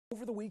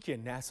the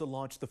weekend, NASA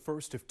launched the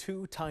first of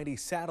two tiny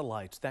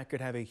satellites that could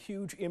have a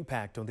huge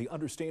impact on the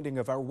understanding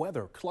of our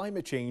weather,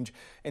 climate change,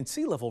 and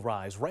sea level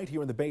rise right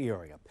here in the Bay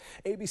Area.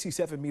 ABC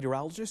 7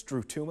 meteorologist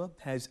Drew Tuma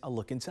has a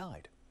look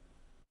inside.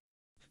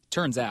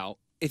 Turns out,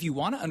 if you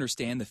want to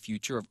understand the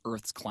future of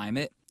Earth's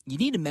climate, you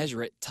need to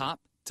measure it top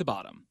to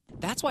bottom.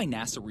 That's why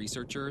NASA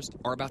researchers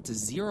are about to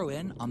zero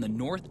in on the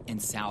North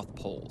and South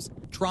poles,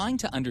 trying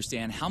to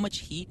understand how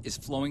much heat is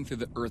flowing through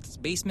the Earth's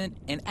basement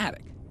and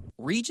attic,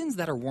 regions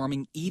that are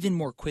warming even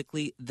more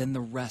quickly than the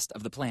rest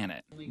of the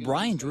planet.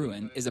 Brian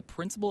Druin is a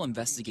principal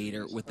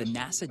investigator with the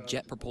NASA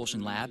Jet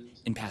Propulsion Lab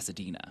in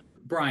Pasadena.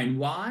 Brian,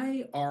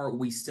 why are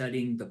we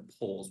studying the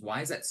poles?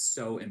 Why is that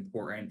so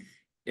important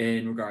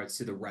in regards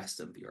to the rest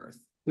of the Earth?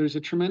 There's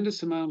a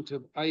tremendous amount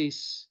of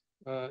ice,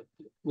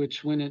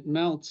 which when it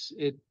melts,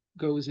 it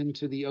goes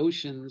into the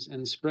oceans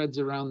and spreads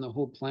around the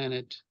whole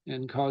planet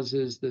and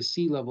causes the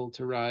sea level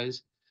to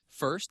rise.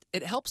 First,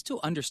 it helps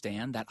to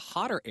understand that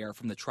hotter air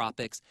from the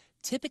tropics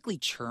typically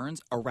churns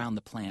around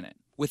the planet,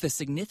 with a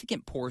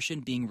significant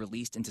portion being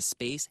released into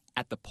space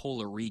at the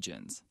polar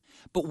regions.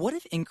 But what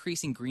if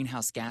increasing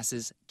greenhouse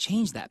gases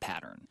change that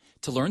pattern?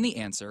 To learn the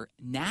answer,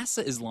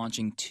 NASA is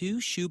launching two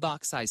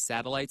shoebox-sized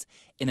satellites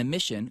in a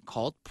mission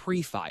called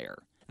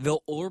PREFIRE.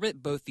 They'll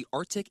orbit both the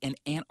Arctic and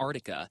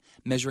Antarctica,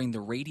 measuring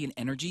the radiant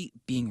energy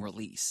being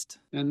released.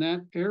 And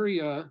that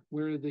area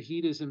where the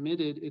heat is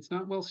emitted, it's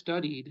not well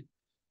studied,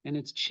 and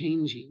it's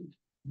changing.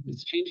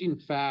 It's changing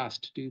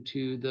fast due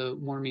to the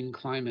warming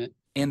climate.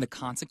 And the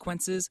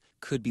consequences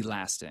could be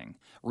lasting.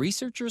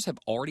 Researchers have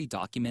already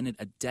documented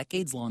a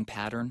decades-long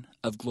pattern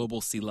of global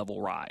sea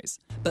level rise.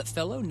 But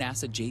fellow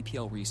NASA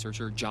JPL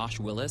researcher Josh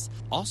Willis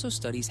also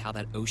studies how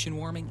that ocean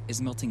warming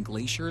is melting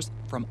glaciers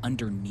from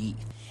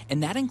underneath.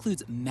 And that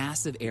includes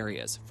massive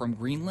areas from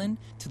Greenland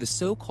to the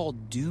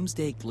so-called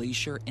Doomsday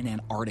Glacier in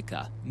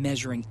Antarctica,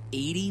 measuring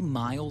 80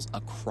 miles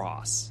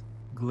across.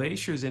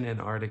 Glaciers in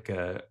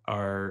Antarctica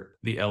are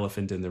the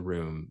elephant in the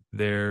room.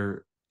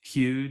 They're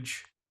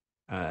huge.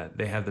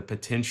 They have the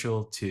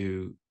potential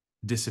to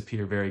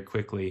disappear very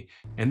quickly,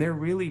 and they're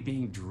really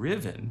being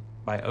driven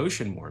by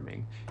ocean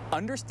warming.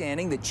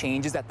 Understanding the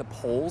changes at the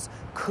poles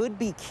could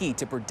be key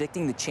to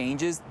predicting the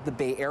changes the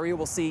Bay Area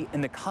will see in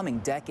the coming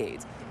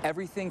decades.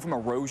 Everything from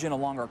erosion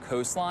along our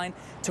coastline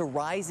to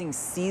rising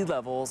sea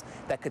levels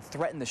that could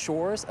threaten the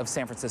shores of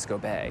San Francisco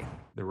Bay.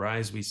 The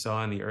rise we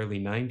saw in the early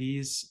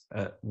 90s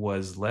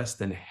was less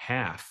than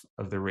half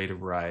of the rate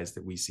of rise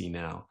that we see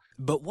now.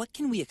 But what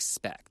can we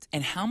expect,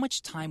 and how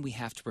much time we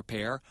have to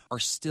prepare are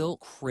still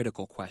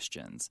critical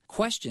questions.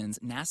 Questions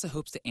NASA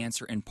hopes to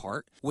answer in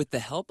part with the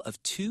help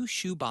of two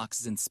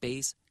shoeboxes in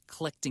space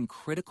collecting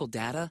critical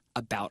data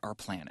about our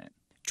planet.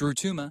 Drew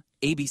Tuma,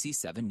 ABC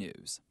 7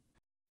 News.